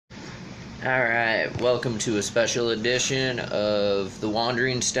Alright, welcome to a special edition of the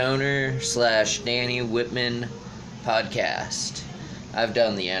Wandering Stoner / Danny Whitman podcast. I've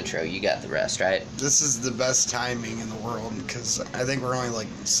done the intro, you got the rest, right? This is the best timing in the world because I think we're only like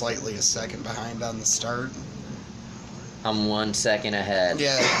slightly a second behind on the start. I'm 1 second ahead.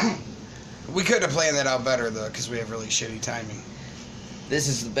 Yeah. We could have planned that out better though because we have really shitty timing. This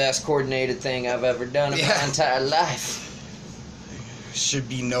is the best coordinated thing I've ever done in my entire life. Should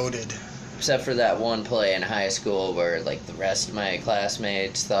be noted. Except for that one play in high school where, like, the rest of my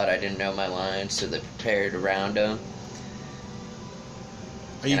classmates thought I didn't know my lines, so they prepared around them.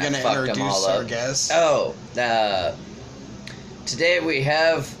 Are you going to introduce our guest? Oh, today we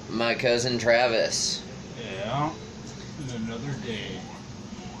have my cousin Travis. Yeah, another day.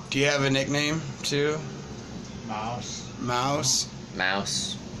 Do you have a nickname, too? Mouse. Mouse.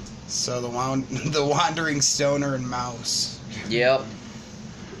 So the Wandering Stoner and Mouse. Yep.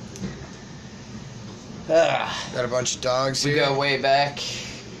 Got a bunch of dogs we here. We go way back,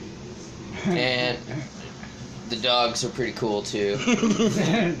 and the dogs are pretty cool too.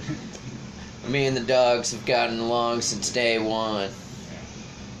 Me and the dogs have gotten along since day one.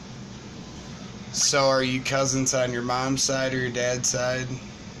 So are you cousins on your mom's side or your dad's side?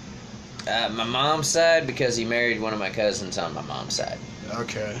 My mom's side, because he married one of my cousins on my mom's side.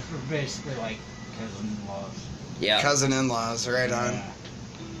 Okay. We're basically like cousin-in-laws. Yeah. Cousin-in-laws, right on. Yeah.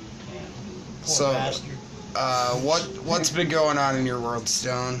 Poor So, bastard. What's been going on in your world,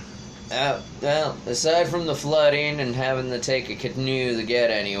 Stone? Well, aside from the flooding and having to take a canoe to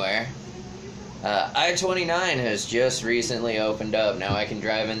get anywhere, I-29 has just recently opened up. Now I can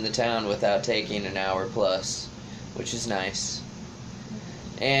drive in the town without taking an hour plus, which is nice.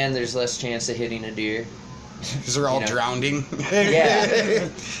 And there's less chance of hitting a deer. Because they're all drowning? Yeah.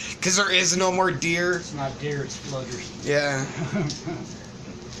 Because there is no more deer? It's not deer, it's floaters. Yeah.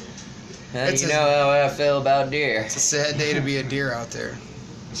 You know how I feel about deer. It's a sad day to be a deer out there.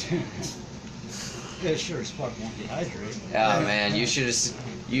 Yeah, sure as fuck won't dehydrate. Oh man, you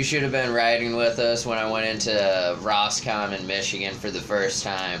should have been riding with us when I went into Roscommon, Michigan for the first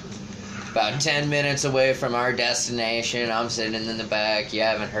time. About 10 minutes away from our destination, I'm sitting in the back. You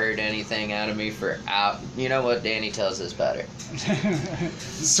haven't heard anything out of me for out. You know what? Danny tells us better.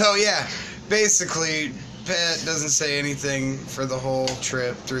 So yeah, basically, Pat doesn't say anything for the whole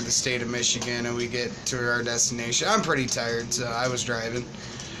trip through the state of Michigan, and we get to our destination. I'm pretty tired, so I was driving,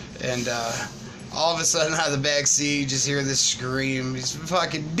 and all of a sudden out of the back seat, you just hear this scream. He's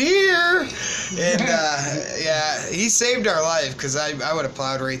fucking deer! And, yeah, he saved our life, because I would have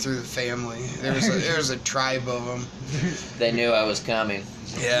plowed right through the family. There was a tribe of them. They knew I was coming.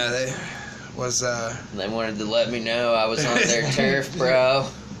 Yeah, they wanted to let me know I was on their turf, bro.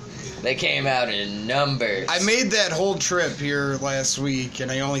 They came out in numbers. I made that whole trip here last week,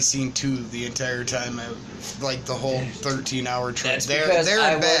 and I only seen 2 the entire time. The whole 13-hour trip. That's because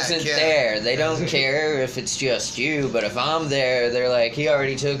I wasn't there. They don't care if it's just you, but if I'm there, they're like, he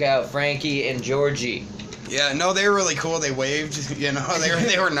already took out Frankie and Georgie. Yeah, no, they were really cool. They waved, they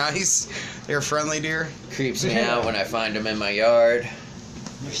were nice. They were friendly deer. Creeps me out when I find them in my yard.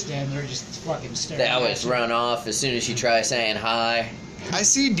 They're standing there just fucking staring. They always run off as soon as you try saying hi. I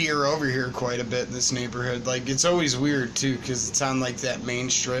see deer over here quite a bit in this neighborhood. Like, it's always weird, too, because it's on, like, that main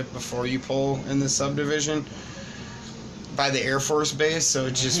strip before you pull in the subdivision by the Air Force Base, so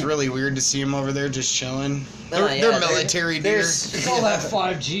it's just really weird to see them over there just chilling. They're military deer. It's all that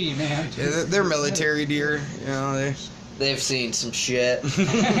 5G, man. Yeah, they're military deer, They've seen some shit.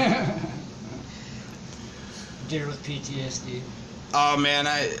 Deer with PTSD. Oh, man,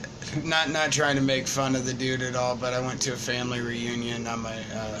 not trying to make fun of the dude at all, but I went to a family reunion on my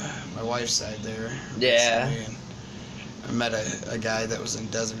wife's side there. Yeah. And I met a guy that was in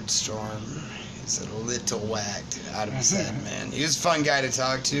Desert Storm. He's a little whacked out of his head, man. He was a fun guy to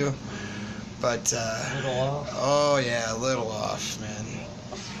talk to, but A little off? Oh yeah, a little off, man.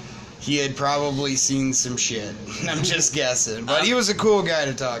 He had probably seen some shit. I'm just guessing, but he was a cool guy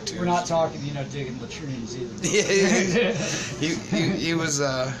to talk to. We're not talking, digging latrines either. Yeah, he was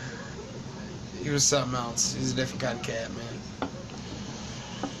something else. He's a different kind of cat,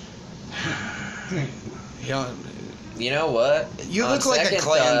 man. You know what? You look like a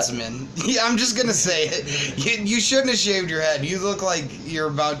Klansman. Yeah, I'm just gonna say it. You shouldn't have shaved your head. You look like you're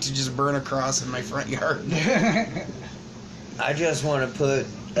about to just burn a cross in my front yard. I just want to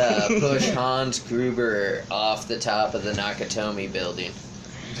push Hans Gruber off the top of the Nakatomi building.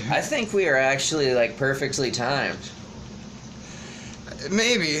 I think we are actually, perfectly timed.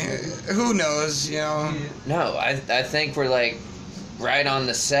 Maybe. Who knows, No, I think we're, right on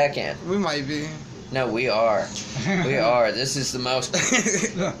the second. We might be. No, we are. We are. This is the most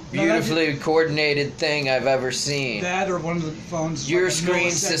beautifully coordinated thing I've ever seen. That or one of the phones. Your like a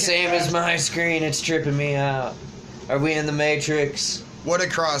screen's the millisecond same as fast. my screen. It's tripping me out. Are we in the Matrix? What a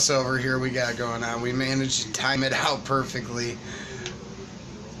crossover here we got going on. We managed to time it out perfectly.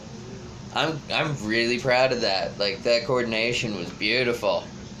 I'm really proud of that. Like, that coordination was beautiful.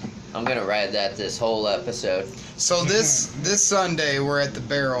 I'm gonna ride that this whole episode. So this Sunday we're at the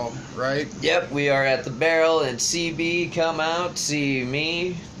Barrel, right? Yep, we are at the Barrel, and CB come out, see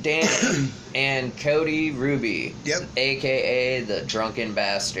me, Dan, and Cody Ruby. Yep. AKA the Drunken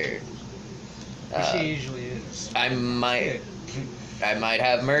Bastard. She usually is. I might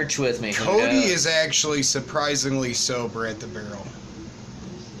have merch with me. Who Cody knows? is actually surprisingly sober at the Barrel.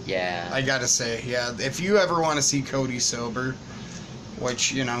 Yeah. I gotta say, yeah. If you ever want to see Cody sober,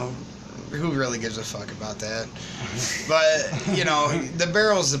 which, you know, who really gives a fuck about that? But, you know, the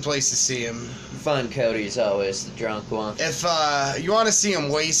Barrel's the place to see him. Fun Cody's always the drunk one. If you want to see him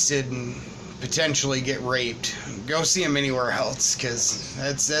wasted and potentially get raped, go see him anywhere else, because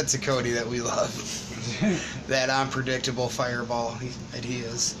that's a Cody that we love. That unpredictable fireball that he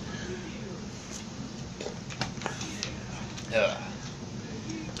is. Ugh.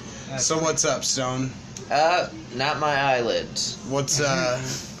 So what's up, Stone? Not my eyelids. What's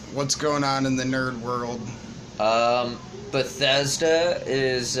going on in the nerd world? Bethesda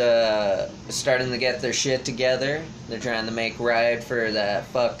is starting to get their shit together. They're trying to make right for that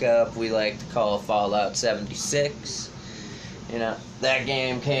fuck up we like to call Fallout 76. You know, that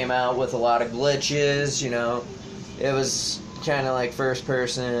game came out with a lot of glitches, you know. It was kind of like first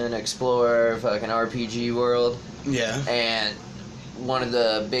person explorer fucking RPG world. Yeah. And one of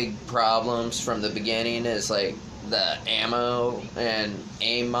the big problems from the beginning is like the ammo and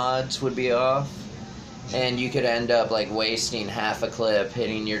aim mods would be off, and you could end up like wasting half a clip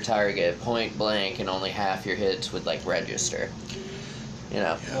hitting your target point blank, and only half your hits would like register. You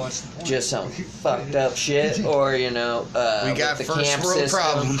know, What's the point? just some fucked up shit, or you know, We got with the first camp world system.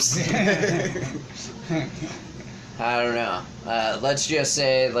 problems. I don't know. Let's just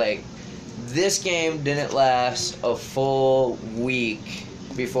say, like, this game didn't last a full week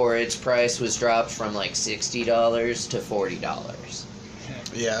before its price was dropped from, like, $60 to $40.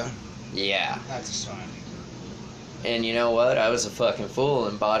 Yeah. Yeah. That's a sign. And you know what? I was a fucking fool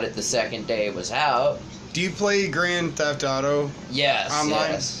and bought it the second day it was out. Do you play Grand Theft Auto Yes.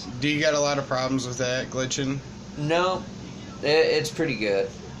 online? Yes. Do you got a lot of problems with that glitching? No. It's pretty good.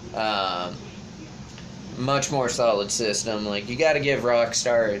 Much more solid system. Like, you gotta give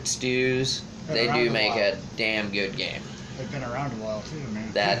Rockstar its dues. They Been do around a make while. a damn good game. They've been around a while too,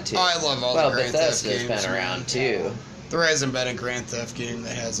 man. That too. Oh, I love all Well, the Grand Theft Bethesda's games. been man. around too. There hasn't been a Grand Theft game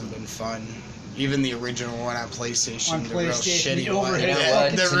that hasn't been fun. Even the original one on PlayStation, On the real PlayStation, shitty the one. overhead You know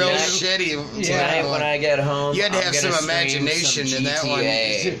what? The real Tonight- shitty Tonight one. when I get home, You had to I'm have gonna some stream imagination some in that one.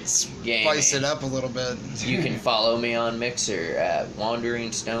 GTA Spice it up a little bit. You can follow me on Mixer at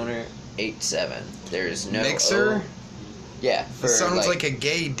Wandering Stoner 87. There's no Mixer? Yeah, for It sounds like a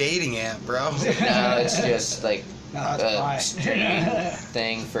gay dating app, bro. no, it's just like No, that's a fine. stream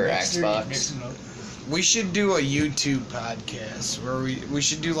thing for Mixer, Xbox. mixing up. We should do a YouTube podcast where we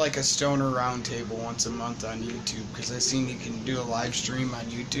should do like a stoner roundtable once a month on YouTube, because I seen you can do a live stream on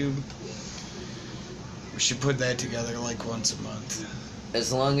YouTube. We should put that together like once a month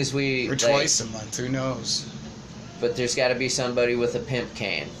As long as we or like, twice a month. Who knows? But there's got to be somebody with a pimp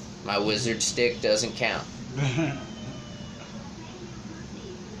cane. My wizard stick doesn't count.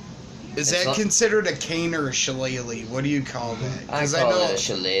 Is It's that not- considered a cane or a shillelagh? What do you call that? I 'Cause call it a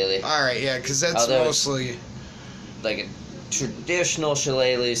shillelagh. All right, yeah, because that's Although- mostly. Like a traditional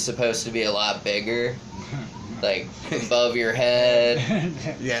shillelagh is supposed to be a lot bigger, like above your head,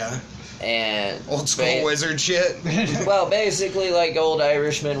 Yeah, and old school wizard shit. well, basically, like old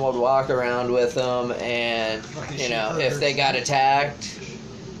Irishmen would walk around with them, and you know, if they got attacked,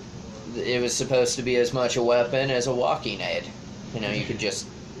 it was supposed to be as much a weapon as a walking aid. You know, you could just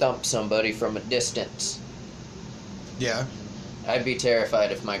thump somebody from a distance. Yeah, I'd be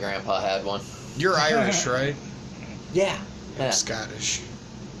terrified if my grandpa had one. you're Irish, right? Yeah. I'm Scottish.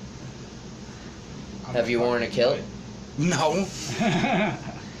 Have you worn a kilt? No,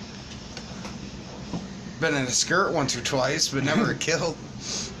 been in a skirt once or twice, but never a kilt.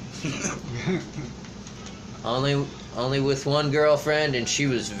 Only with one girlfriend, and she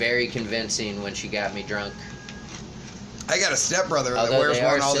was very convincing when she got me drunk. I got a stepbrother that Although wears they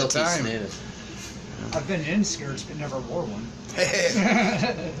are one all the silky time. smooth. I've been in skirts but never wore one.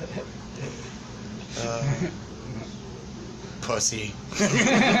 Pussy.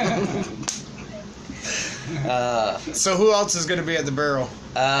 Uh, So who else is going to be at the barrel?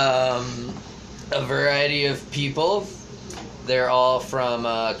 a variety of people. They're all from,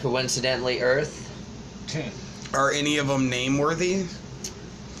 coincidentally, Earth. Are any of them name-worthy?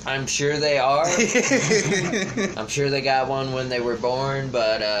 I'm sure they are. I'm sure they got one when they were born,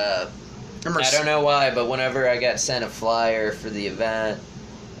 but I don't know why, but whenever I got sent a flyer for the event,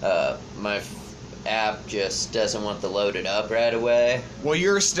 my app just doesn't want to load it up right away. Well,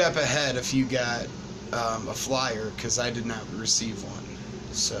 you're a step ahead if you got a flyer, because I did not receive one.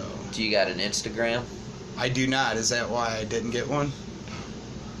 So Do you got an Instagram? I do not. Is that why I didn't get one?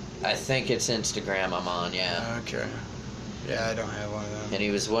 I think it's Instagram I'm on, yeah. Okay. Yeah, I don't have one of them. And he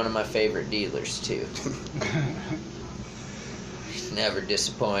was one of my favorite dealers, too. Never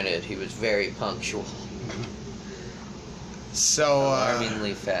disappointed. He was very punctual. So,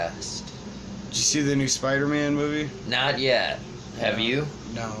 Alarmingly fast. did you see the new Spider-Man movie? Not yet. Have you?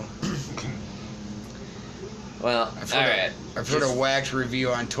 No. Well, alright. I've heard a whacked review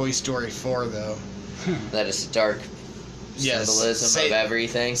on Toy Story 4, though. That is dark Yes. symbolism of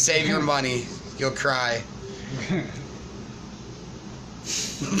everything. Save your money. You'll cry.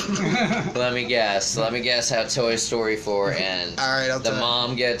 Let me guess how Toy Story 4 ends. Alright, I'll The tell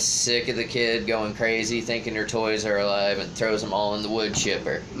mom gets sick of the kid going crazy, thinking her toys are alive, and throws them all in the wood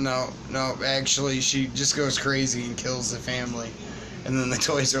chipper. No, actually, she just goes crazy and kills the family. And then the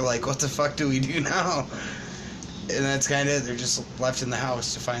toys are like, what the fuck do we do now? And that's kind of it. They're just left in the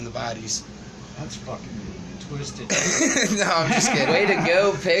house to find the bodies. That's fucking twisted. No, I'm just kidding. Way to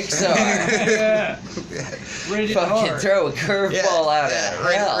go, Pixar! Yeah. Rated Fucking hard. throw a curveball out at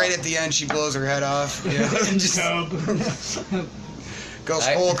hell. Right at the end, she blows her head off. You know, just Tub. goes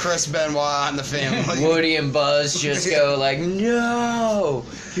full Chris Benoit on the family. Woody and Buzz just go like, no!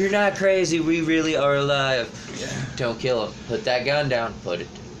 You're not crazy, we really are alive. Yeah. Don't kill him. Put that gun down. Put it.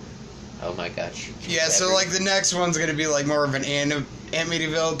 Oh my gosh. Yeah, so like the next one's gonna be like more of an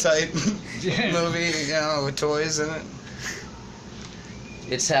Amityville type movie, you know, with toys in it.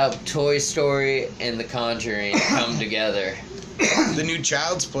 It's how Toy Story and The Conjuring come together. The new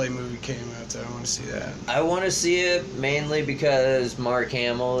Child's Play movie came out, so I want to see that. I want to see it mainly because Mark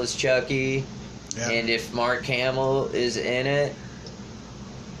Hamill is Chucky, Yeah. and if Mark Hamill is in it,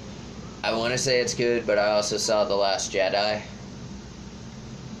 I want to say it's good, but I also saw The Last Jedi.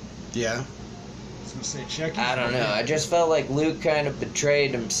 Yeah. I was gonna say Chucky. I don't know. I just felt like Luke kind of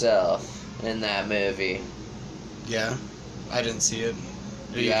betrayed himself in that movie. Yeah. I didn't see it.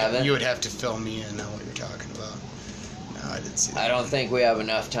 You haven't? You would have to fill me in on what you're talking about. No, I didn't see that. I don't think we have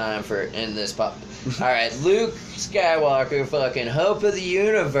enough time for in this pop. All right, Luke Skywalker, fucking hope of the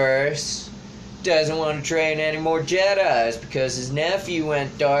universe, doesn't want to train any more Jedis because his nephew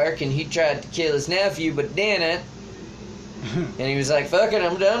went dark and he tried to kill his nephew but didn't. And he was like, fuck it,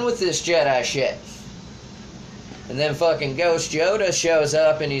 I'm done with this Jedi shit. And then fucking Ghost Yoda shows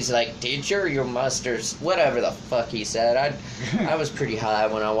up and he's like, teacher, your mustard's... Whatever the fuck he said. I was pretty high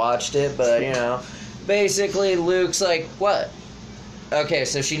when I watched it, but, you know. Basically, Luke's like, what? Okay,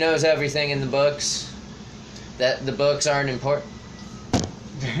 so she knows everything in the books? That the books aren't important?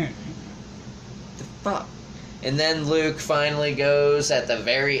 The fuck? And then Luke finally goes at the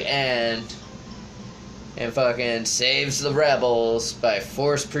very end and fucking saves the rebels by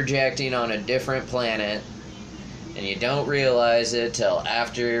force projecting on a different planet. And you don't realize it till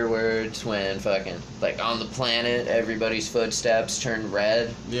afterwards when fucking, like, on the planet, everybody's footsteps turn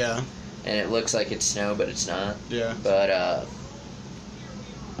red. Yeah. And it looks like it's snow, but it's not. Yeah. But,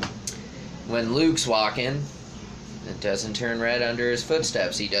 when Luke's walking, it doesn't turn red under his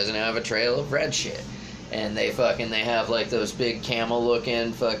footsteps. He doesn't have a trail of red shit. And they have, like, those big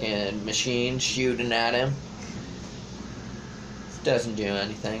camel-looking fucking machines shooting at him. Doesn't do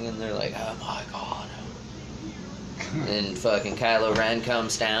anything, and they're like, oh my god. And fucking Kylo Ren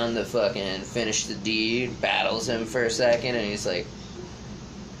comes down to fucking finish the deed, battles him for a second, and he's like,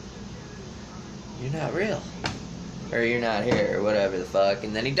 you're not real. Or you're not here, or whatever the fuck.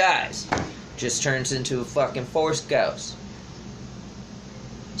 And then he dies. Just turns into a fucking Force ghost.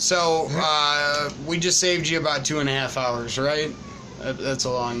 So, we just saved you about 2.5 hours, right? That's a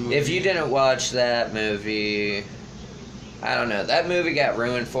long movie. If you didn't watch that movie, I don't know. That movie got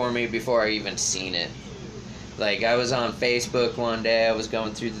ruined for me before I even seen it. Like, I was on Facebook one day, I was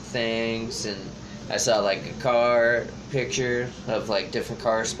going through the things, and I saw, like, a car picture of, like, different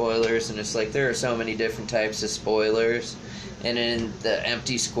car spoilers, and it's like, there are so many different types of spoilers. And in the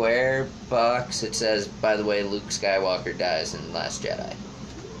empty square box, it says, by the way, Luke Skywalker dies in Last Jedi.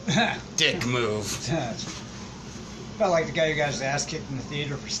 Dick move. Felt like the guy who got his ass kicked in the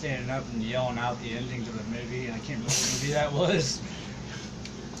theater for standing up and yelling out the ending to the movie, and I can't remember what movie that was.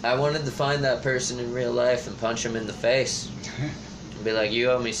 I wanted to find that person in real life and punch him in the face. And be like,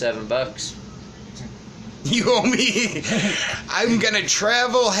 you owe me $7. You owe me. I'm gonna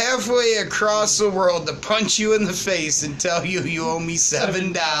travel halfway across the world to punch you in the face and tell you owe me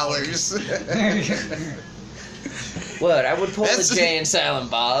 $7. What? I would pull That's- a Jay and Silent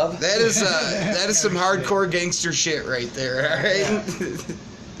Bob. That is some hardcore gangster shit right there. All right.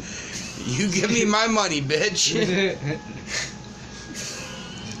 You give me my money, bitch.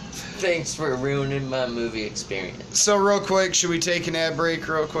 Thanks for ruining my movie experience. So real quick, should we take an ad break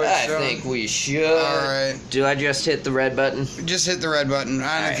real quick? I Sean? think we should. All right. Do I just hit the red button? Just hit the red button on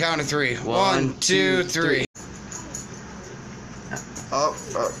All the right. count of 3. 1, 1, 2, 2, 3. Oh.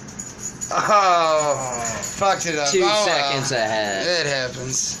 Fucked it up. 2 Oh, seconds ahead. It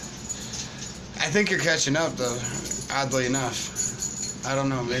happens. I think you're catching up, though, oddly enough. I don't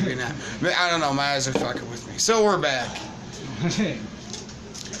know, maybe not. I don't know, my eyes are fucking with me. So we're back.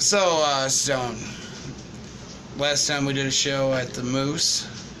 So, Stone, last time we did a show at the Moose,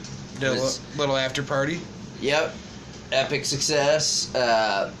 did a little after party. Yep. Epic success.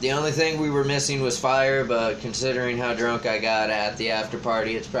 The only thing we were missing was fire, but considering how drunk I got at the after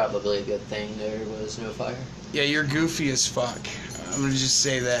party, it's probably a good thing there was no fire. Yeah, you're goofy as fuck. I'm gonna just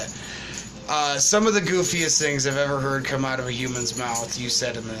say that. Some of the goofiest things I've ever heard come out of a human's mouth, you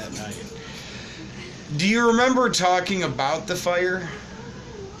said them that night. Do you remember talking about the fire?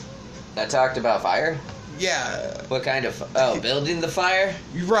 I talked about fire? Yeah. What kind of... building the fire?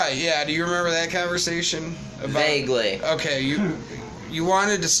 Right, yeah. Do you remember that conversation? Vaguely. Okay, you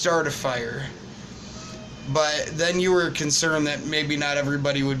wanted to start a fire, but then you were concerned that maybe not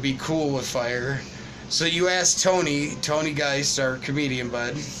everybody would be cool with fire. So you asked Tony Geist, our comedian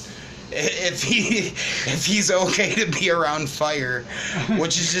bud, if he's okay to be around fire,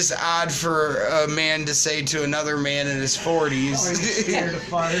 which is just odd for a man to say to another man in his 40s. Scared of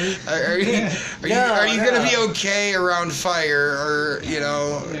fire. Are you No. gonna be okay around fire, or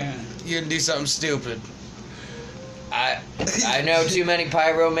Yeah. you gonna do something stupid? I know too many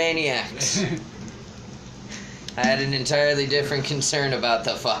pyromaniacs. I had an entirely different concern about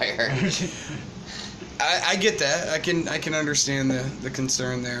the fire. I get that. I can understand the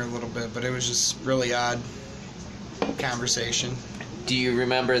concern there a little bit, but it was just really odd conversation. Do you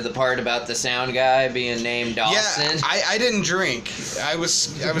remember the part about the sound guy being named Dawson? Yeah, I didn't drink. I was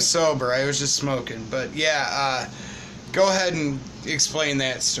sober. I was just smoking. But yeah, go ahead and explain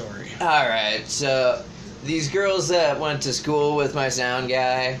that story. Alright, so these girls that went to school with my sound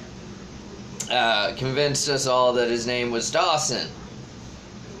guy convinced us all that his name was Dawson.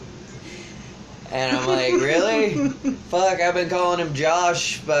 And I'm like, really? Fuck, I've been calling him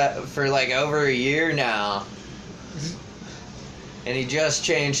Josh but for like over a year now. And he just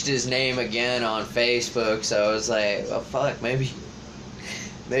changed his name again on Facebook, so I was like, well, fuck, maybe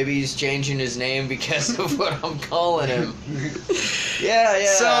he's changing his name because of what I'm calling him. Yeah,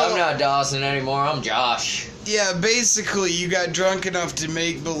 So- I'm not Dawson anymore, I'm Josh. Yeah, basically, you got drunk enough to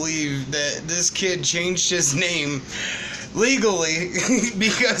make believe that this kid changed his name legally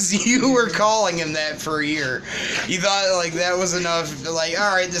because you were calling him that for a year. You thought like that was enough. Like,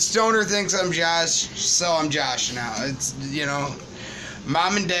 all right, the stoner thinks I'm Josh, so I'm Josh now. It's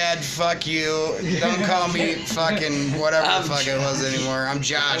Mom and Dad, fuck you. Don't call me fucking whatever I'm the fuck it was anymore. I'm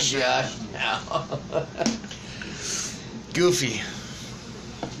Josh. Josh now. Goofy.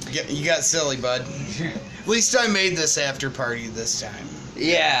 You got silly, bud. At least I made this after party this time.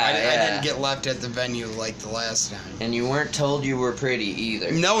 Yeah, I yeah. didn't get left at the venue like the last time. And you weren't told you were pretty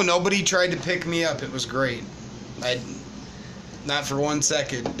either. No, nobody tried to pick me up. It was great. Not for 1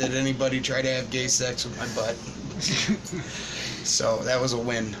 second did anybody try to have gay sex with my butt. So that was a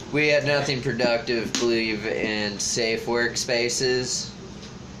win. We had nothing productive, believe in safe workspaces.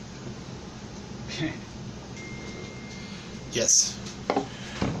 Yes.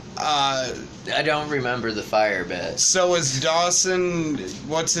 I don't remember the fire bit. So is Dawson,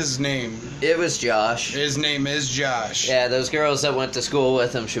 what's his name? It was Josh. His name is Josh. Yeah, those girls that went to school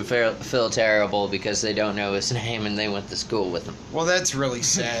with him should feel terrible because they don't know his name and they went to school with him. Well, that's really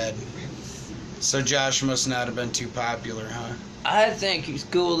sad. So Josh must not have been too popular, huh? I think he's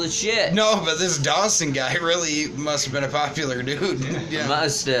cool as shit. No, but this Dawson guy really must have been a popular dude. Yeah.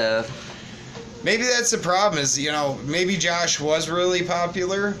 Must have. Maybe that's the problem is, maybe Josh was really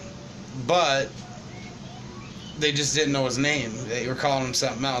popular, but they just didn't know his name. They were calling him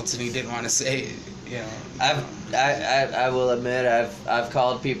something else and he didn't want to say it, I will admit I've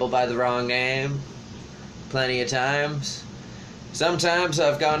called people by the wrong name plenty of times. Sometimes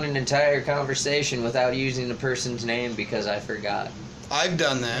I've gone an entire conversation without using the person's name because I forgot. I've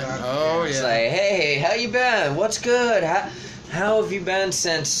done that. Oh, It's yeah. like, hey, how you been? What's good? How have you been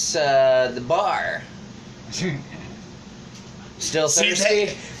since the bar? Still See,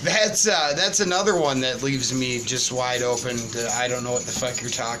 thirsty? that's another one that leaves me just wide open to, I don't know what the fuck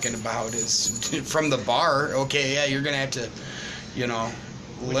you're talking about. Is from the bar. Okay, yeah, you're gonna have to, you know,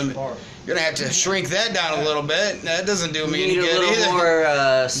 limit. bar? You're gonna have to shrink that down a little bit. That doesn't do me any Need a good little either.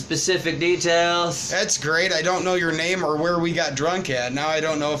 more specific details. That's great. I don't know your name or where we got drunk at. Now I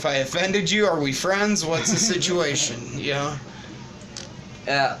don't know if I offended you. Are we friends? What's the situation? You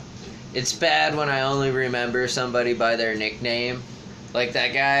know? It's bad when I only remember somebody by their nickname. Like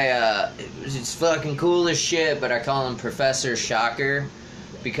that guy, he's fucking cool as shit, but I call him Professor Shocker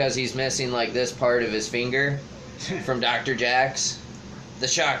because he's missing like this part of his finger from Dr. Jack's. The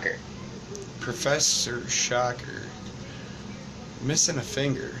Shocker. Professor Shocker. Missing a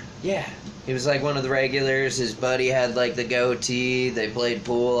finger. Yeah. He was like one of the regulars. His buddy had like the goatee. They played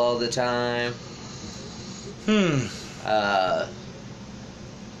pool all the time.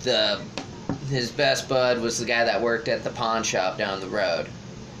 His best bud was the guy that worked at the pawn shop down the road.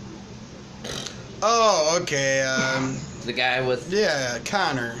 Oh, okay. The guy with Yeah,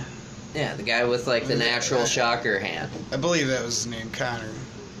 Connor. the guy with like the natural shocker hand. I believe that was his name, Connor.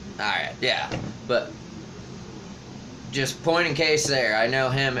 Alright, yeah. But just point in case there, I know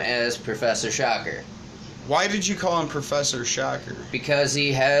him as Professor Shocker. Why did you call him Professor Shocker? Because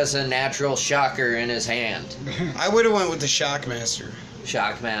he has a natural shocker in his hand. I would have went with the Shockmaster.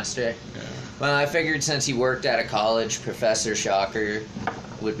 Shockmaster. Yeah. Well, I figured since he worked at a college, Professor Shocker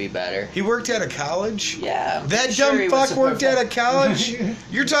would be better. He worked at a college? Yeah. That sure dumb he was fuck a worked at a prof- college?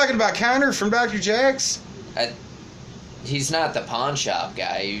 You're talking about Connor from Dr. Jack's? He's not the pawn shop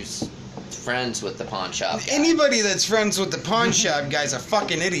guy. He's friends with the pawn shop guy. Anybody that's friends with the pawn shop guy's a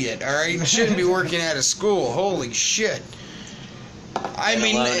fucking idiot, alright? Shouldn't be working at a school. Holy shit. I Let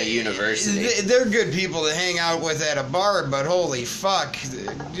mean, alone a university. they're good people to hang out with at a bar, but holy fuck,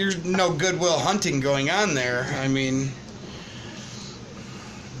 there's no Goodwill Hunting going on there. I mean,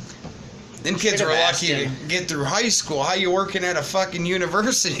 them kids Should've were asked lucky to him. get through high school. How you working at a fucking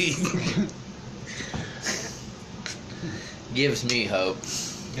university? Gives me hope.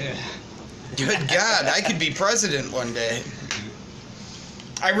 Yeah. Good God, I could be president one day.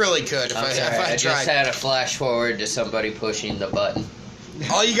 I really could if I'm I sorry, I tried. just had a flash forward to somebody pushing the button.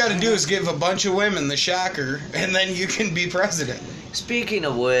 All you got to do is give a bunch of women the shocker, and then you can be president. Speaking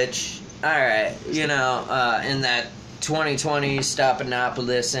of which, alright, in that 2020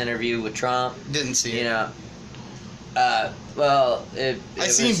 Stopanopolis interview with Trump, Didn't see it. I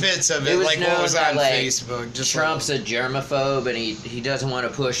seen bits of it, like what known was that, on like, Facebook. Just Trump's a germaphobe and he doesn't want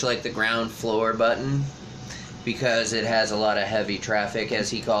to push like the ground floor button because it has a lot of heavy traffic, as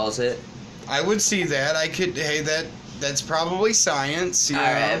he calls it. I would see that. I could. Hey, that's probably science. You know?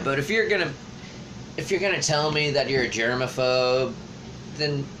 Alright, but if you're gonna tell me that you're a germaphobe,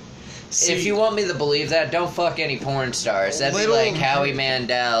 then See, if you want me to believe that, don't fuck any porn stars. That'd Little- be like Howie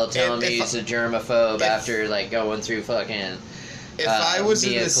Mandel telling If- me if- he's a germaphobe if- after like going through fucking. if I was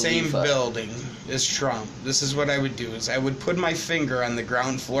in Mia the same Khalifa. building as Trump, this is what I would do: is I would put my finger on the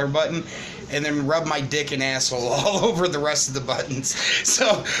ground floor button, and then rub my dick and asshole all over the rest of the buttons.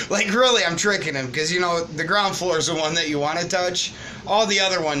 So, like, really, I'm tricking him because the ground floor is the one that you want to touch. All the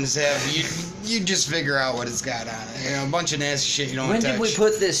other ones have you just figure out what it's got on it. A bunch of nasty shit you don't When touch. did we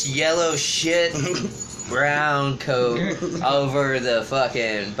put this yellow shit brown coat over the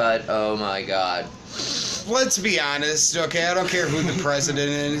fucking butt? Oh my god. Let's be honest, okay? I don't care who the president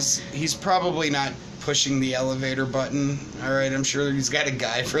is. He's probably not pushing the elevator button. All right, I'm sure he's got a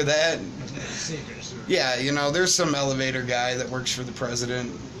guy for that. Secrets. Yeah, there's some elevator guy that works for the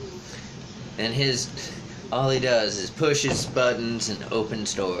president. And all he does is pushes buttons and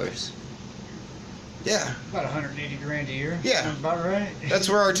opens doors. Yeah, About 180 grand a year. Yeah. Sounds about right. that's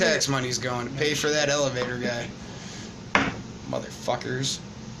where our tax money's going, to pay for that elevator guy. Motherfuckers.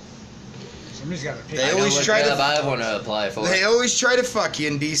 Somebody's got to pay. They I know always what try to- job I want to apply for. They always try to fuck you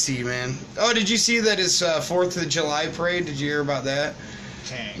in D.C., man. Oh, did you see that his 4th of July parade? Did you hear about that?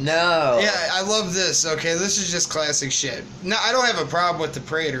 Tank. No. Yeah, I love this. Okay, this is just classic shit. No, I don't have a problem with the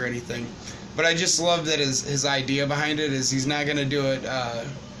parade or anything, but I just love that his idea behind it is he's not gonna do it.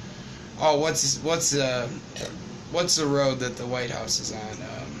 What's the road that the White House is on?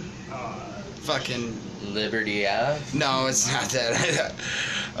 Fucking Liberty Ave. no, it's not that.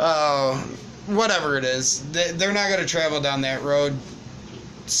 Oh, whatever it is, they're not gonna travel down that road.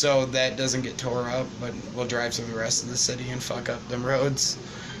 So that doesn't get tore up, but we'll drive through the rest of the city and fuck up them roads.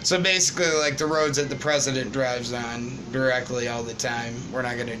 So basically, like the roads that the president drives on directly all the time, we're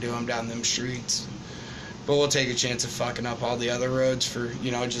not gonna do them down them streets. But we'll take a chance of fucking up all the other roads for,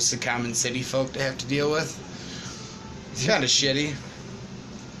 just the common city folk to have to deal with. It's kind of shitty.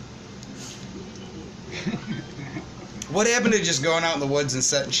 What happened to just going out in the woods and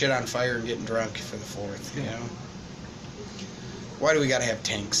setting shit on fire and getting drunk for the 4th, you know? Why do we gotta have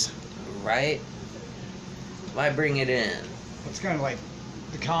tanks? Right? Why bring it in? It's kind of like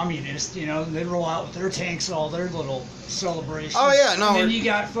the communists, you know, they roll out with their tanks and all their little celebrations. Oh, yeah, no, And then we're- you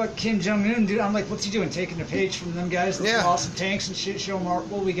got fuck Kim Jong-un, dude. I'm like, what's he doing? Taking a page from them guys that Yeah. awesome tanks and shit, show them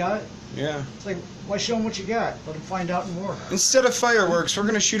what we got? Yeah. It's like, why show them what you got? Let them find out more. Instead of fireworks, we're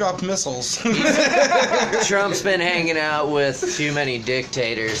gonna shoot off missiles. Trump's been hanging out with too many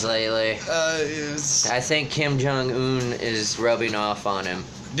dictators lately. I think Kim Jong-un is rubbing off on him.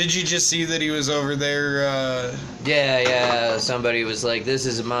 Did you just see that he was over there? Yeah, somebody was like, this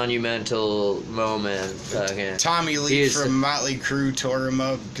is a monumental moment. Fucking. Tommy Lee He is- from Motley Crue tore him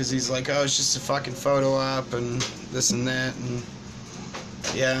up because he's like, oh, it's just a fucking photo op and this and that. And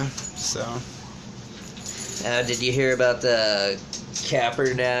yeah, so. Did you hear about the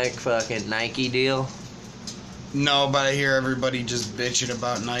Kaepernick fucking Nike deal? No, but I hear everybody just bitching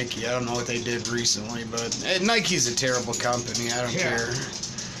about Nike. I don't know what they did recently, but Nike's a terrible company. I don't Yeah. care.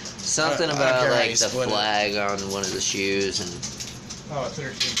 Something I don't about care how you like the split it. flag on one of the shoes and Oh,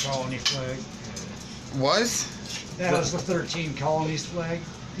 13 colony flag. What? That was the 13 colonies flag.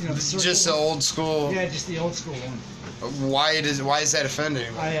 You know, the circle Just the one. old school. Yeah, just the old school one. Why is that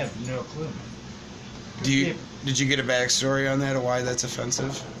offending? I have no clue. Did you get a backstory on that of why that's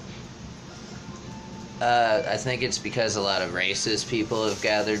offensive? I think it's because a lot of racist people have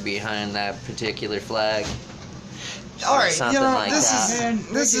gathered behind that particular flag. All right, something like this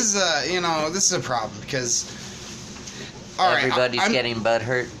that. is a problem because Everybody's I'm, getting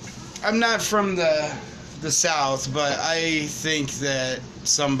butthurt. I'm not from the South, but I think that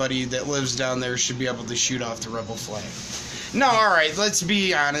somebody that lives down there should be able to shoot off the rebel flag. No, all right, let's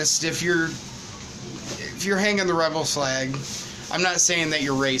be honest. If you're hanging the rebel flag, I'm not saying that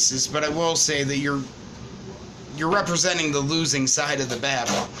you're racist, but I will say that you're representing the losing side of the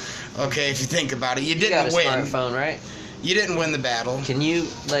battle. Okay, if you think about it, you You got didn't a win. smartphone, right? You didn't win the battle. Can you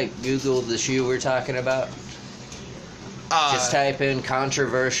Google the shoe we're talking about? Just type in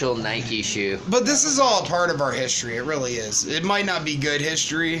controversial Nike shoe. But this is all a part of our history. It really is. It might not be good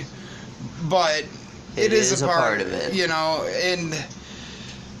history, but it is a part of it. You know, and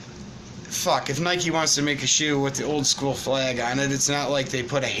fuck, if Nike wants to make a shoe with the old school flag on it, it's not like they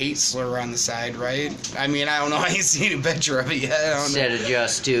put a hate slur on the side, right? I mean, I don't know. I ain't seen a picture of it yet. I don't know. Instead of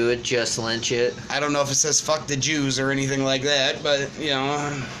just do it, just lynch it. I don't know if it says fuck the Jews or anything like that, but, you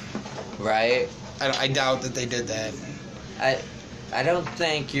know, Right? I doubt that they did that. I don't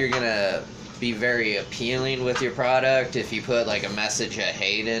think you're gonna be very appealing with your product if you put like a message of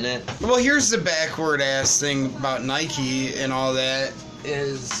hate in it. Well, here's the backward ass thing about Nike and all that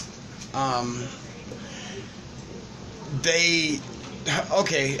is,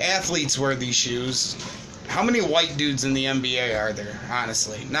 athletes wear these shoes. How many white dudes in the NBA are there?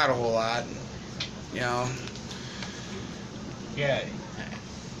 Honestly, not a whole lot. You know. Yeah.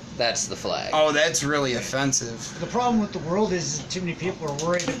 That's the flag. Oh, that's really offensive. The problem with the world is too many people are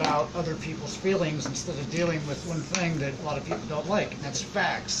worried about other people's feelings instead of dealing with one thing that a lot of people don't like, and that's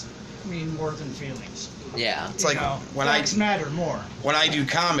facts mean more than feelings. Yeah. It's like when facts matter more. when I do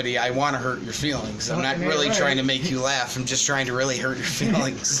comedy, I want to hurt your feelings. I'm not Yeah, really right. trying to make you laugh. I'm just trying to really hurt your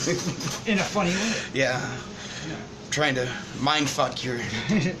feelings. In a funny way. Yeah. Trying to mind fuck your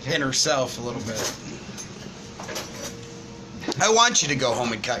inner self a little bit. I want you to go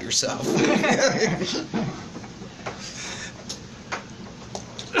home and cut yourself.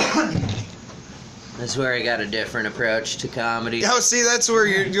 That's where I got a different approach to comedy. Oh, see, that's where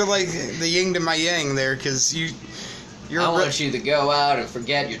you're like the yin to my yang there, because you're. I want you to go out and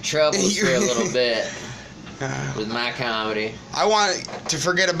forget your troubles for a little bit with my comedy. I want to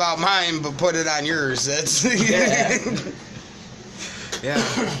forget about mine, but put it on yours. That's yeah.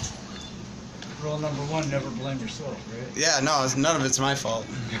 Rule number one, never blame yourself, right? Yeah, no, none of it's my fault.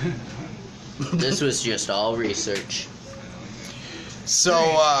 This was just all research.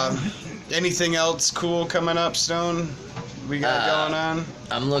 So, anything else cool coming up, Stone? We got going on?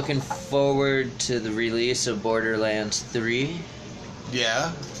 I'm looking forward to the release of Borderlands 3.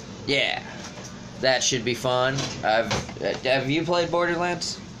 Yeah. Yeah. That should be fun. Have you played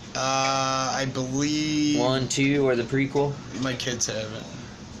Borderlands? I believe 1, 2, or the prequel? my kids haven't.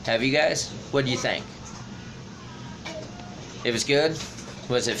 Have you guys? What do you think? It was good?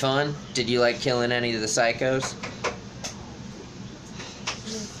 Was it fun? Did you like killing any of the psychos?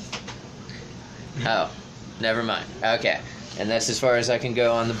 Oh, never mind. Okay. And that's as far as I can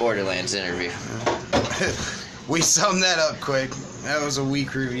go on the Borderlands interview. We summed that up quick. That was a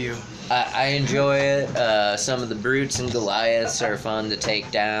weak review. I enjoy it. Some of the brutes and Goliaths are fun to take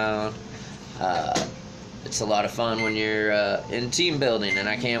down. It's a lot of fun when you're in team building, and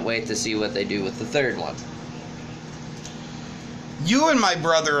I can't wait to see what they do with the third one. You and my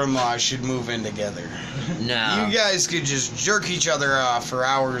brother-in-law should move in together. No. You guys could just jerk each other off for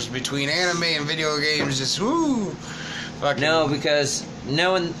hours between anime and video games. Just whoo. Fucking. No, because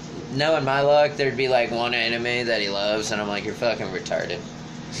knowing my luck, there'd be like one anime that he loves, and I'm like, you're fucking retarded.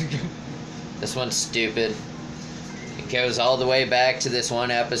 This one's stupid. It goes all the way back to this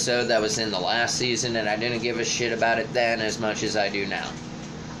one episode that was in the last season, and I didn't give a shit about it then as much as I do now.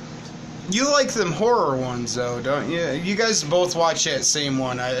 You like them horror ones, though, don't you? You guys both watch that same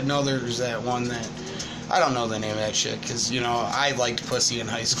one. I know there's that one that... I don't know the name of that shit, because, I liked pussy in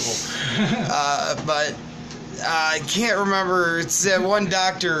high school. But I can't remember. It's that one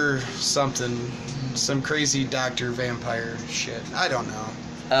doctor something. Some crazy doctor vampire shit. I don't know.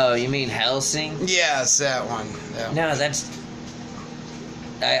 Oh, you mean Hellsing? Yeah, it's that one. Yeah. No, that's...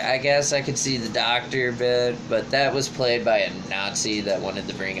 I guess I could see the doctor bit, but that was played by a Nazi that wanted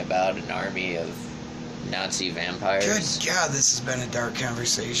to bring about an army of Nazi vampires. Good God, this has been a dark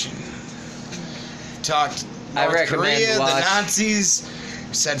conversation. Talked I North recommend Korea, watch- the Nazis,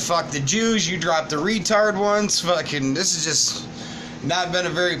 said fuck the Jews, you dropped the retard ones. Fucking, this has just not been a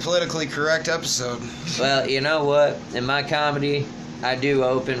very politically correct episode. Well, you know what? In my comedy, I do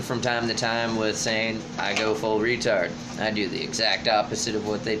open from time to time with saying, I go full retard. I do the exact opposite of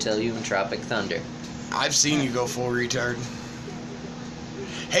what they tell you in Tropic Thunder. I've seen you go full retard.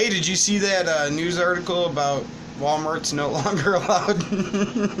 Hey, did you see that news article about Walmart's no longer allowed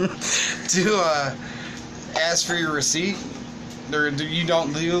to ask for your receipt? You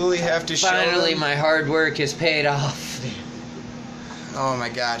don't legally have to show Finally, them? my hard work is paid off. Oh my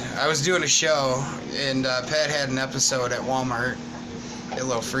God. I was doing a show, and Pat had an episode at Walmart. A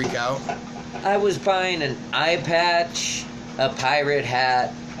little freak out. I was buying an eye patch, a pirate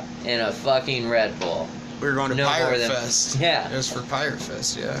hat, and a fucking Red Bull. We were going to No more Pirate than- Fest. Yeah. It was for Pirate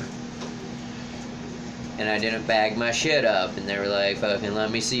Fest, yeah. And I didn't bag my shit up, and they were like, fucking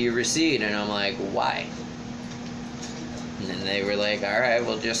let me see your receipt, and I'm like, why? And then they were like, alright,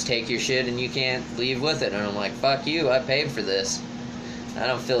 well just take your shit and you can't leave with it, and I'm like, fuck you, I paid for this. I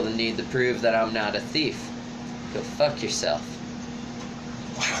don't feel the need to prove that I'm not a thief. Go fuck yourself.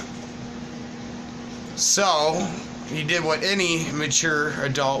 So, he did what any mature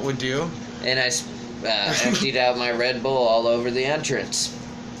adult would do. And I emptied out my Red Bull all over the entrance.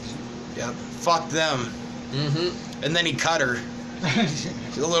 Yep. Fuck them. Mm-hmm. And then he cut her.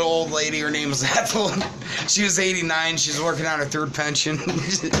 The little old lady, her name was Ethel. She was 89. She was working on her third pension.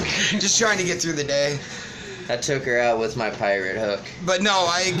 Just trying to get through the day. I took her out with my pirate hook. But no,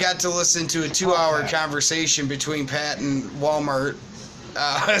 I got to listen to a 2-hour conversation between Pat and Walmart.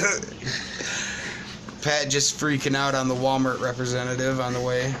 Pat just freaking out on the Walmart representative on the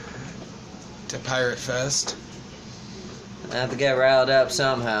way to Pirate Fest. I had to get riled up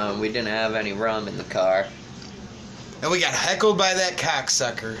somehow, and we didn't have any rum in the car. And we got heckled by that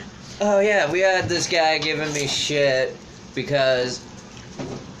cocksucker. Oh yeah, we had this guy giving me shit because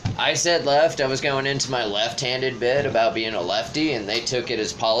I said left. I was going into my left-handed bit about being a lefty, and they took it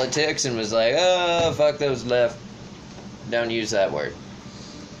as politics and was like, oh, fuck those left. Don't use that word.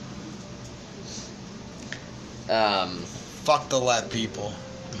 Fuck the left people.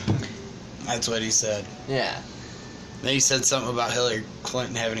 That's what he said. Yeah. Then he said something about Hillary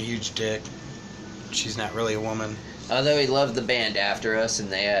Clinton having a huge dick. She's not really a woman. Although he loved the band After Us, and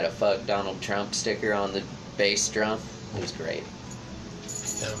they had a fuck Donald Trump sticker on the bass drum. It was great.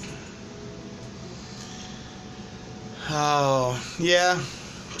 Yep. Oh, yeah.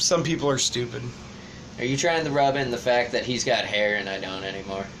 Some people are stupid. Are you trying to rub in the fact that he's got hair and I don't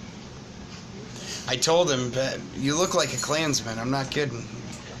anymore? I told him, "Pat, you look like a Klansman. I'm not kidding.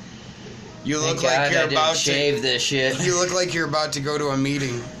 You Thank look God like you're I didn't about shave to. this shit. You look like you're about to go to a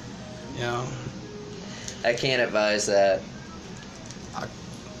meeting. You know, I can't advise that.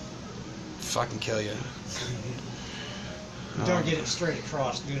 fucking kill you. Don't get it straight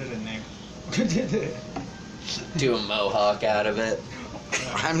across. Do it in there. Do a mohawk out of it.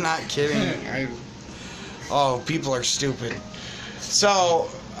 I'm not kidding. Oh, people are stupid. So,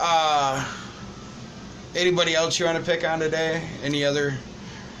 anybody else you want to pick on today? Any other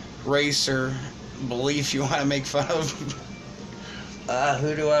race or belief you want to make fun of?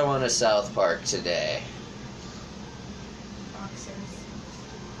 Who do I want to South Park today?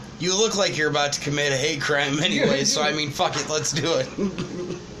 You look like you're about to commit a hate crime anyway, so I mean, fuck it, let's do it.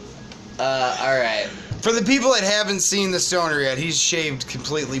 Alright. For the people that haven't seen the stoner yet, he's shaved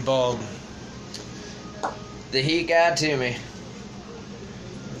completely bald. The heat got to me.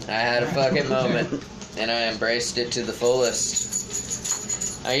 I had a fucking moment, and I embraced it to the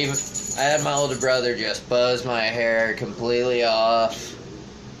fullest. I I had my older brother just buzz my hair completely off,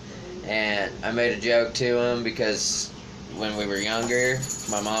 and I made a joke to him because when we were younger,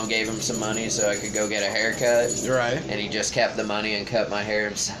 my mom gave him some money so I could go get a haircut, Right. and he just kept the money and cut my hair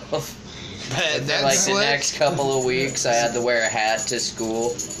himself. That's Like slick. the next couple of weeks, I had to wear a hat to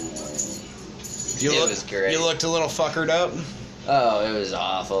school. It was great. You looked a little fuckered up. Oh, it was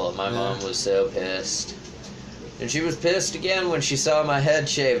awful. My mom was so pissed. And she was pissed again when she saw my head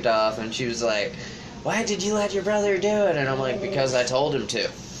shaved off, and she was like, "Why did you let your brother do it?" And I'm like, "Because I told him to."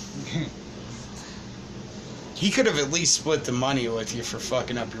 He could have at least split the money with you for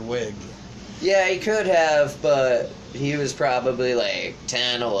fucking up your wig. Yeah, he could have, but he was probably like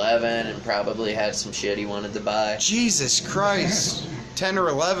 10, 11, and probably had some shit he wanted to buy. Jesus Christ. 10 or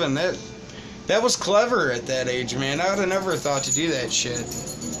 11, that was clever at that age, man. I would have never thought to do that shit.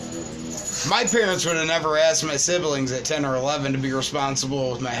 My parents would have never asked my siblings at 10 or 11 to be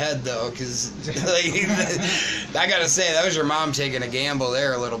responsible with my head, though, because like, I gotta say, that was your mom taking a gamble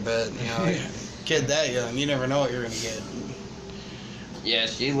there a little bit. You know, kid that young, you never know what you're gonna get. Yeah,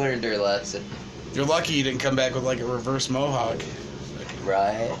 she learned her lesson. You're lucky you didn't come back with like a reverse mohawk.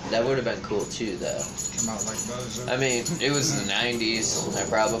 Right? That would have been cool too, though. Come out like Bozo. I mean, it was the 90s. I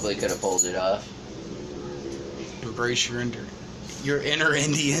probably could have pulled it off. Embrace your inner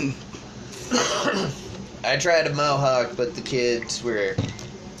Indian. I tried a mohawk, but the kids were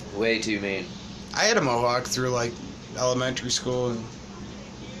way too mean. I had a mohawk through like elementary school and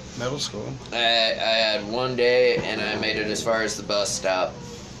middle school. I had one day, and I made it as far as the bus stop.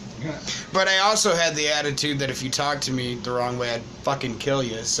 But I also had the attitude that if you talked to me the wrong way, I'd fucking kill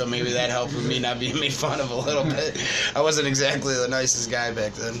you. So maybe that helped with me not being made fun of a little bit. I wasn't exactly the nicest guy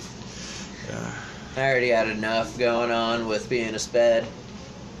back then. I already had enough going on with being a sped.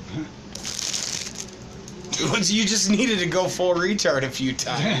 You just needed to go full retard a few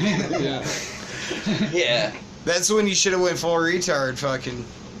times. Yeah. That's when you should have went full retard, fucking.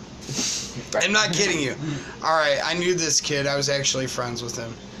 I'm not kidding you. Alright, I knew this kid. I was actually friends with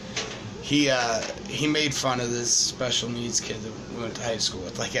him. He made fun of this special needs kid that we went to high school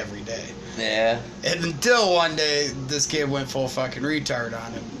with, like, every day. Yeah. And until one day, this kid went full fucking retard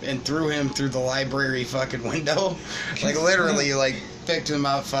on him and threw him through the library fucking window. Like, literally, like, picked him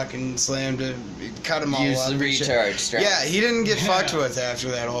up, fucking slammed him, cut him all Use up. the and shit. retard strap. Yeah, he didn't get fucked with after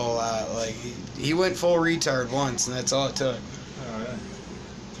that whole lot. Like, he went full retard once, and that's all it took.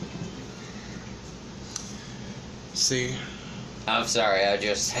 See? I'm sorry, I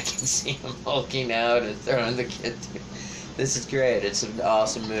can see him hulking out and throwing the kid through. This is great. It's an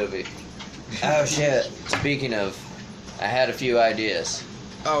awesome movie. Oh, shit. Speaking of, I had a few ideas,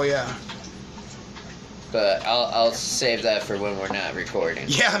 Oh, yeah. but I'll save that for when we're not recording.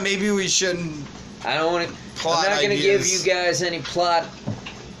 Yeah, maybe we shouldn't. I don't want to. Plot I'm not going to give ideas. you guys any plot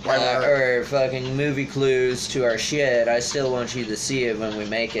Right. or fucking movie clues to our shit. I still want you to see it when we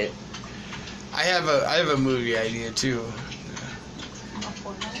make it. I have a movie idea, too.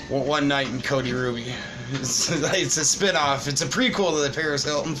 One Night in Cody Ruby. It's a spin-off. It's a prequel to the Paris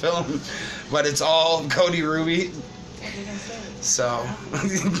Hilton film, but it's all Cody Ruby. So.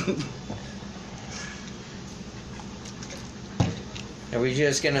 Are we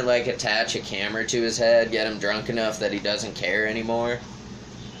just gonna like attach a camera to his head, get him drunk enough that he doesn't care anymore?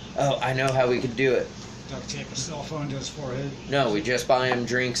 Oh, I know how we could do it. Duct tape a cell phone to his forehead. No, we just buy him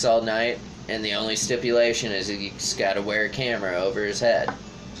drinks all night, and the only stipulation is he's gotta wear a camera over his head.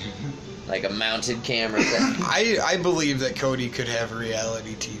 Like a mounted camera thing. I believe that Cody could have a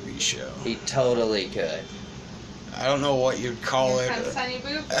reality TV show. He totally could. I don't know what you'd call it. Sunny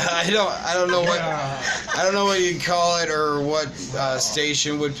Boop? I don't know what you'd call it or what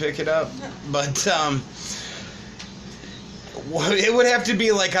station would pick it up, but it would have to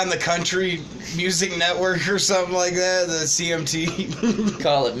be like on the Country Music Network or something like that, the CMT.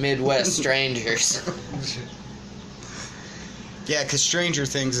 Call it Midwest Strangers. Yeah, because Stranger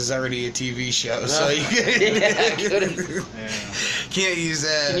Things is already a TV show, so you can't use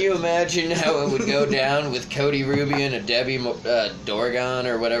that. Can you imagine how it would go down with Cody Ruby and a Debbie Dorgon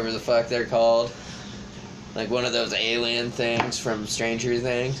or whatever the fuck they're called? Like one of those alien things from Stranger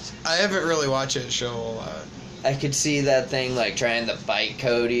Things? I haven't really watched that show a lot. I could see that thing like trying to bite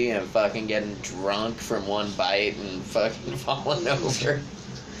Cody and fucking getting drunk from one bite and fucking falling over.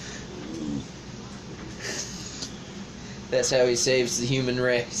 That's how he saves the human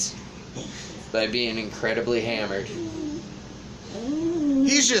race. By being incredibly hammered.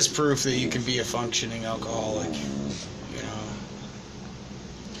 He's just proof that you can be a functioning alcoholic, you know.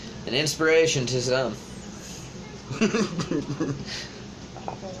 An inspiration to some.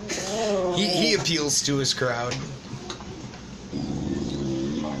 He appeals to his crowd.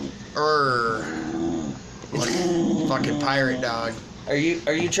 Like fucking pirate dog. Are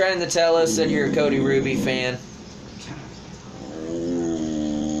you trying to tell us that you're a Cody Ruby fan?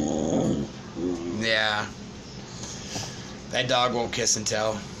 Yeah. That dog won't kiss and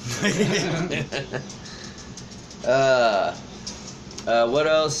tell. What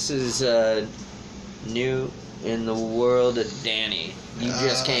else is new in the world of Danny? You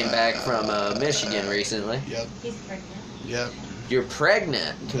just came back from Michigan recently. Yep. He's pregnant. Yep. You're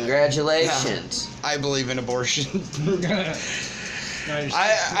pregnant. Congratulations. I believe in abortion. No, you're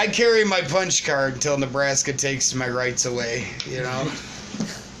I carry my punch card until Nebraska takes my rights away, you know?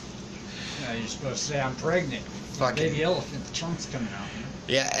 No, you're supposed to say I'm pregnant. Fucking- Baby elephant, the trunk's coming out.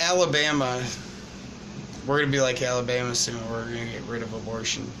 Yeah, Alabama. We're going to be like Alabama soon. We're going to get rid of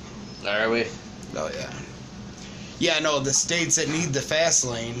abortion. Are we? Oh, yeah. Yeah, no, the states that need the fast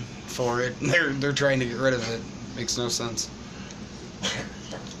lane for it, they're trying to get rid of it. Makes no sense.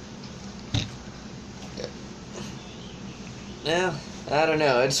 Yeah, I don't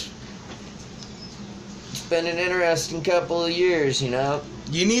know. It's been an interesting couple of years, you know.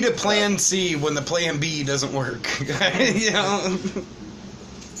 You need a plan C when the plan B doesn't work. You know?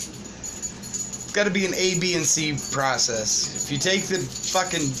 It's got to be an A, B, and C process. If you take the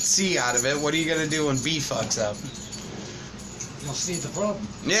fucking C out of it, what are you going to do when B fucks up? You'll see the problem.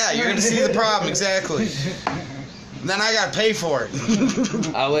 Yeah, you're going to see the problem, exactly. And then I got to pay for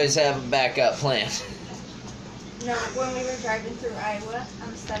it. Always have a backup plan. No, when we were driving through Iowa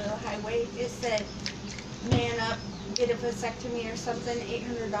on the side of the highway, it said, man up, get a vasectomy or something,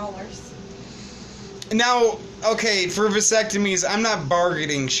 $800. Now, okay, for vasectomies, I'm not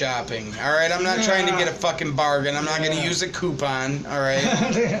bargaining shopping, alright? I'm not trying to get a fucking bargain. I'm not going to use a coupon, alright?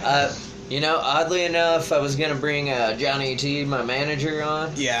 You know, oddly enough, I was gonna bring Johnny T, my manager,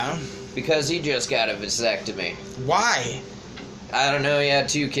 on Yeah. because he just got a vasectomy. Why? I don't know. He had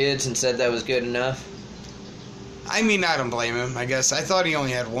 2 kids and said that was good enough. I mean, I don't blame him, I guess. I thought he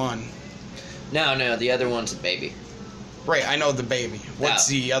only had one. No, the other one's a baby. Right, I know the baby. What's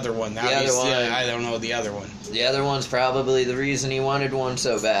No. the other one? The other one- I don't know the other one. The other one's probably the reason he wanted one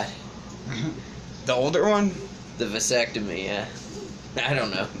so bad. The older one? The vasectomy, yeah. I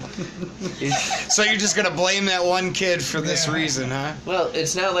don't know. So you're just gonna blame that one kid for this Yeah. reason, huh? Well,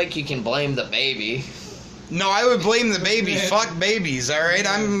 it's not like you can blame the baby. No, I would blame the baby. Fuck babies, alright?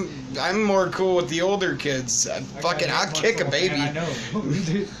 I'm more cool with the older kids. I'll kick a baby. I know.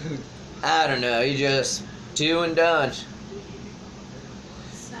 I don't know. You just 2 and done.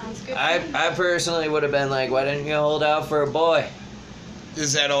 Sounds good. I personally would have been like, why didn't you hold out for a boy?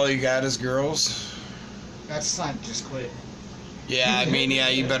 Is that all you got is girls? That's not just quit. Yeah, I mean, yeah,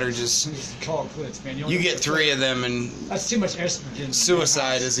 you better just... Just call it quits, man. You get 3 of them and That's too much estrogen.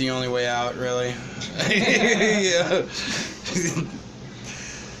 suicide is the only way out, really. Yeah.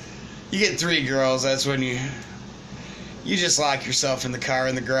 You get 3 girls, that's when you just lock yourself in the car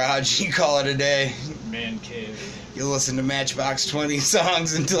in the garage, you call it a day. Man cave. You listen to Matchbox 20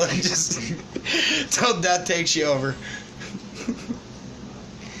 songs until until death takes you over.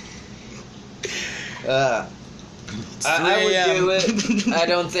 I would 3 do it. I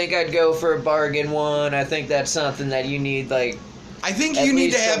don't think I'd go for a bargain one. I think that's something that you need, like, I think At you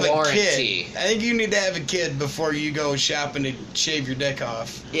need to least a have a warranty. kid. I think you need to have a kid before you go shopping to shave your dick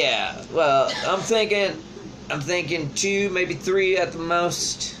off. yeah. Well, I'm thinking 2, maybe 3 at the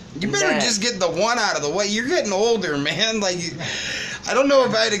most. You better just get the one out of the way. You're getting older, man. Like, I don't know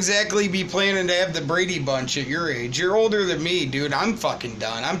if I'd exactly be planning to have the Brady Bunch at your age. You're older than me, dude. I'm fucking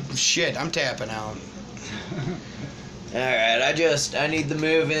done. I'm tapping out. Alright, I need to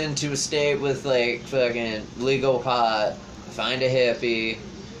move into a state with, like, fucking legal pot, find a hippie.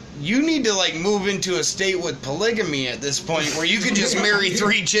 You need to, like, move into a state with polygamy at this point where you can just marry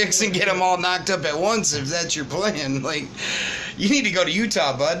 3 chicks and get them all knocked up at once if that's your plan. Like, you need to go to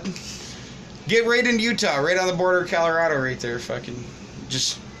Utah, bud. Get right into Utah, right on the border of Colorado right there. Fucking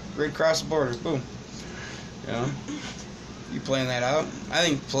just right across the border. Boom. You know? You plan that out? I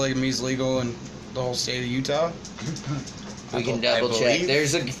think polygamy is legal in the whole state of Utah. We can I double check. believe.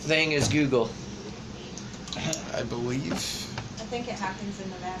 There's a thing as Google. I believe. I think it happens in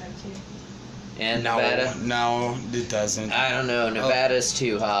Nevada too. And No, Nevada? no, it doesn't. I don't know. Nevada's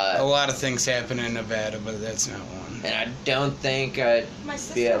too A hot. lot of things happen in Nevada, but that's not one. And I don't think I'd My be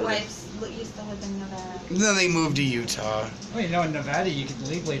sister able to... wives used to live in Nevada. Then they moved to Utah. Well, you know, in Nevada, you can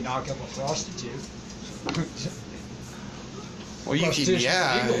legally knock up a prostitute. Well, you can, Prostitution's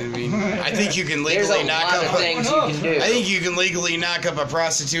yeah. I legal. mean, I think you can There's legally a knock lot up. of things you can do. I think you can legally knock up a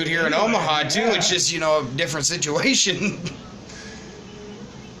prostitute here in Omaha too. It's just, you know, a different situation.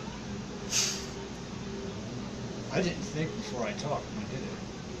 I didn't think before I talked when I did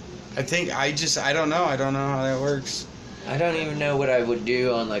it. I think I don't know. I don't know how that works. I don't even know what I would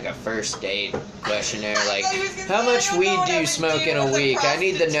do on like a first date questionnaire. Like, thought he was gonna how say, I much don't know weed what do I you would smoke do in a as a week? I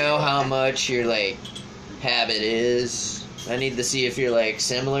need to know how prostitute. much your like habit is. I need to see if you're like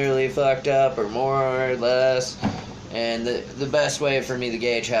similarly fucked up or more or less. And the best way for me to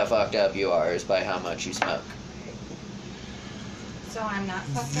gauge how fucked up you are is by how much you smoke. So I'm not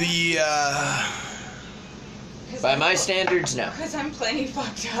fucked The By my standards, no. Because I'm plenty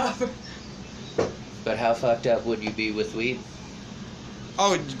fucked up. But how fucked up would you be with weed?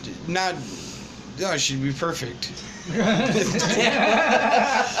 oh, not. No, she'd be perfect.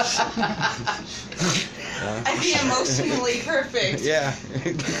 I'd be emotionally perfect. Yeah.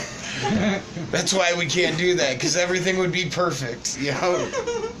 That's why we can't do that, because everything would be perfect, you know?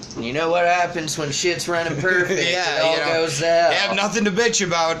 You know what happens when shit's running perfect? Yeah, it all you know, goes down. I have nothing to bitch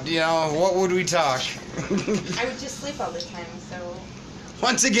about, you know, what would we talk? I would just sleep all the time, so.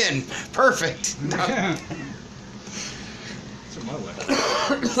 Once again, perfect. That's what my wife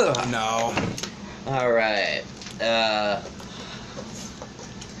does. No. Alright.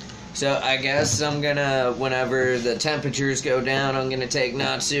 So I guess I'm gonna, whenever the temperatures go down, I'm gonna take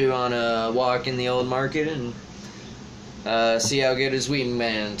Natsu on a walk in the old market and see how good his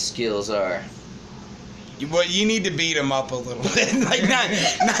wingman skills are. Well, you need to beat him up a little bit, like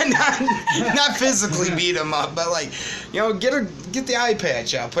not physically beat him up, but like, you know, get the eye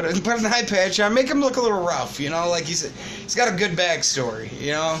patch out, put an eye patch on, make him look a little rough, you know, like he's got a good backstory,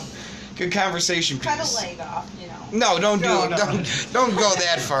 you know, good conversation piece. Cut a leg off, you know. No, don't No, no. don't go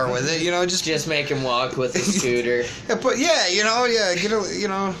that far with it, you know, Just make him walk with a scooter. get a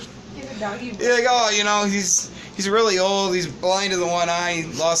Get a doggy. you're like, oh, you know, he's really old, he's blind in the one eye,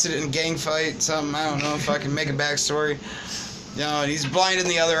 he lost it in a gang fight, something, I don't know if I can make a backstory. You know, he's blind in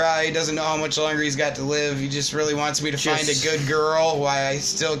the other eye, he doesn't know how much longer he's got to live, he just really wants me to find a good girl, why I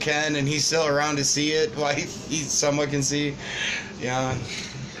still can, and he's still around to see it, why he somewhat can see. Yeah.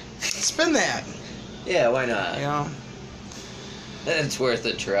 Spin that, Yeah, why not? you know, It's worth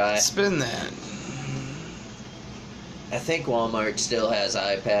a try. spin that. I think Walmart still has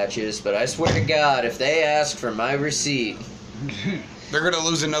eye patches, but I swear to God, if they ask for my receipt, They're gonna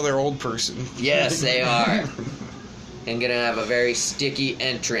lose another old person. yes, they are. And gonna have a very sticky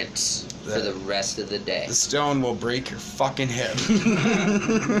entrance for the rest of the day. The stone will break your fucking head.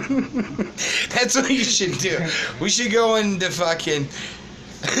 That's what you should do. We should go into fucking.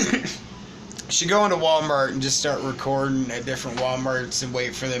 Should go into Walmart and just start recording at different Walmarts and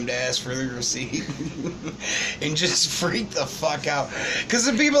wait for them to ask for the receipt. And just freak the fuck out. Because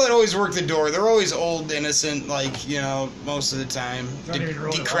the people that always work the door, they're always old, innocent, like, you know, most of the time. Don't even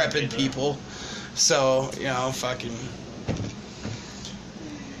really Decrepit want to be there. people. So, you know, fucking.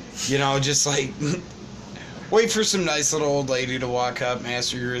 You know, just like. Wait for some nice little old lady to walk up and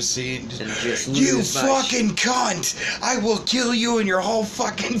ask for your receipt. And just You lose my fucking cunt! I will kill you and your whole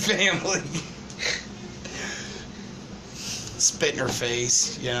fucking family. Spit in her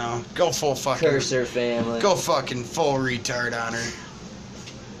face, you know. Go full fucking. curse her family. Go fucking full retard on her.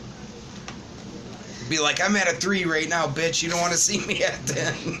 Be like, I'm at a 3 right now, bitch. You don't want to see me at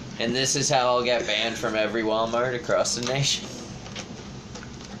 10. And this is how I'll get banned from every Walmart across the nation.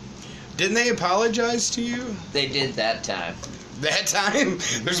 Didn't they apologize to you? They did that time. That time?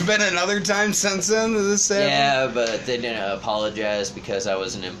 There's been another time since then that this happened? Yeah, but they didn't apologize because I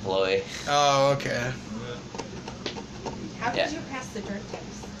was an employee. Oh, okay. How did Yeah. you pass the drug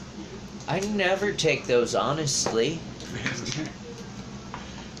test? I never take those honestly.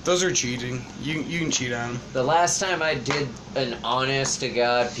 Those are cheating. You can cheat on them. The last time I did an honest to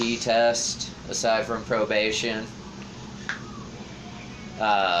God pee test, aside from probation,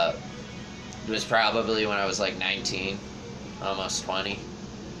 was probably when I was like 19, almost 20,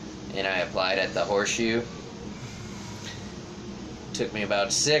 and I applied at the Horseshoe. Took me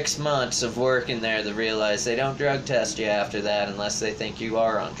about 6 months of working there to realize they don't drug test you after that unless they think you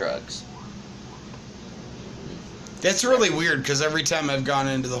are on drugs. That's really weird because every time I've gone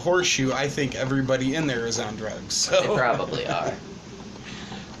into the Horseshoe, I think everybody in there is on drugs. So. They probably are.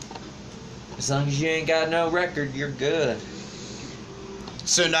 As long as you ain't got no record, you're good.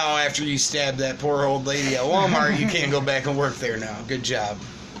 So now, after you stab that poor old lady at Walmart, you can't go back and work there now. Good job.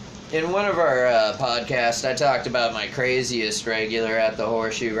 In one of our podcasts, I talked about my craziest regular at the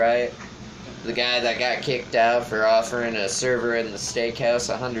Horseshoe, right? The guy that got kicked out for offering a server in the steakhouse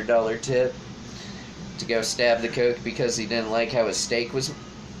a $100 tip to go stab the cook because he didn't like how his steak was.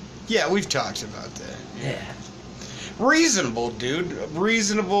 Yeah, we've talked about that. Yeah. Reasonable, dude.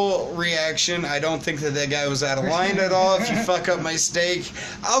 Reasonable reaction. I don't think that guy was out of line at all. If you fuck up my steak,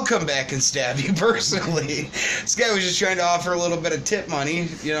 I'll come back and stab you personally. This guy was just trying to offer a little bit of tip money,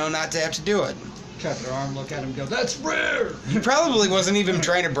 not to have to do it. Cut their arm, look at him, go, that's rare! He probably wasn't even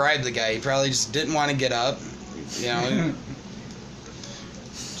trying to bribe the guy. He probably just didn't want to get up.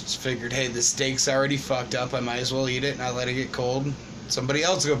 Just figured, hey, the steak's already fucked up. I might as well eat it and not let it get cold. Somebody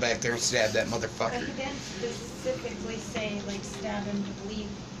else go back there and stab that But motherfucker. he didn't specifically say, like, stab him to bleed.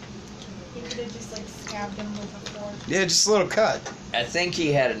 He could have just, like, stabbed him with a fork. Yeah, just a little cut. I think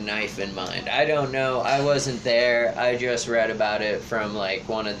he had a knife in mind. I don't know. I wasn't there. I just read about it from like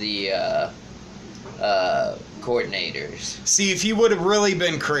one of the coordinators. See, if he would have really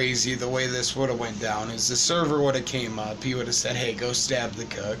been crazy, the way this would have went down is the server would have came up. He would have said, hey, go stab the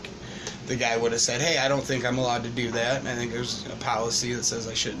cook. The guy would have said, hey, I don't think I'm allowed to do that. I think there's a policy that says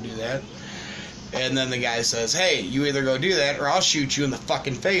I shouldn't do that. And then the guy says, hey, you either go do that or I'll shoot you in the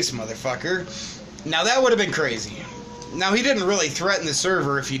fucking face, motherfucker. Now that would have been crazy. Now he didn't really threaten the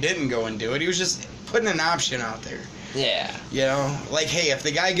server if he didn't go and do it. He was just putting an option out there. Yeah. Like, hey, if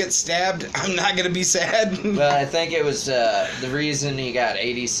the guy gets stabbed, I'm not going to be sad. Well, I think it was the reason he got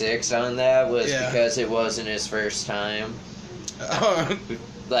 86 on that was because it wasn't his first time.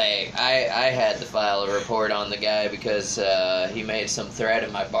 Like, I had to file a report on the guy because he made some threat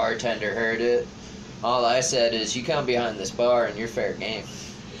and my bartender heard it. All I said is, you come behind this bar and you're fair game.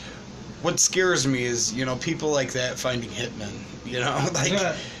 What scares me is, people like that finding hitmen.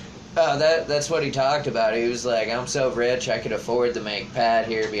 Like... Oh, that's what he talked about. He was like, I'm so rich I could afford to make Pat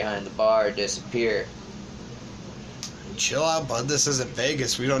here behind the bar disappear. Chill out, bud. This isn't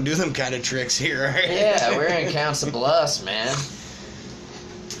Vegas. We don't do them kind of tricks here, right? Yeah, we're in Council Bluffs, man.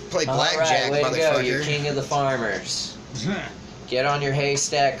 Play All blackjack, right, way to go. You're motherfucker. king of the farmers. Get on your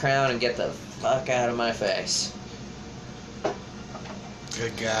haystack crown and get the fuck out of my face.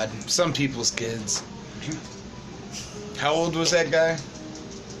 Good God. Some people's kids. How old was that guy?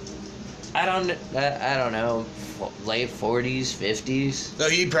 I don't know, late 40s, 50s. Though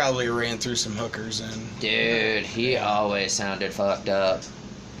he probably ran through some hookers and... Dude, he always sounded fucked up.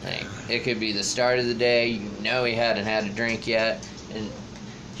 Like, it could be the start of the day, he hadn't had a drink yet, and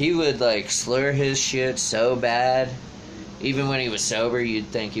he would, like, slur his shit so bad. Even when he was sober, you'd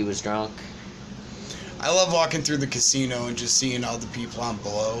think he was drunk. I love walking through the casino and just seeing all the people on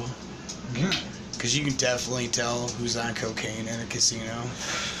blow. Because you can definitely tell who's on cocaine in a casino.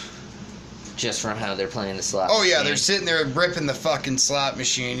 Just from how they're playing the slot Oh, yeah, machine. they're sitting there ripping the fucking slot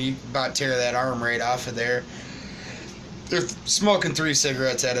machine. You about tear that arm right off of there. They're smoking 3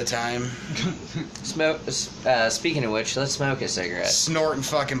 cigarettes at a time. Speaking of which, let's smoke a cigarette. Snort and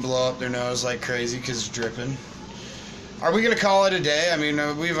fucking blow up their nose like crazy because it's dripping. Are we going to call it a day? I mean,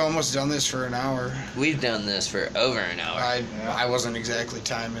 we've almost done this for an hour. We've done this for over an hour. I wasn't exactly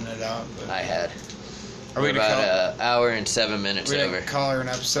timing it out. But I had. Are We're we about gonna an hour and 7 minutes we over. gonna call her an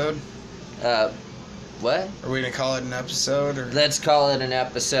episode? What? Are we gonna call it an episode? Or Let's call it an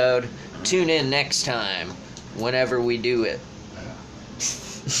episode. Tune in next time, whenever we do it.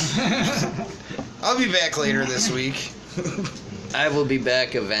 I'll be back later this week. I will be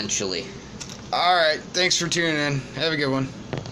back eventually. All right. Thanks for tuning in. Have a good one.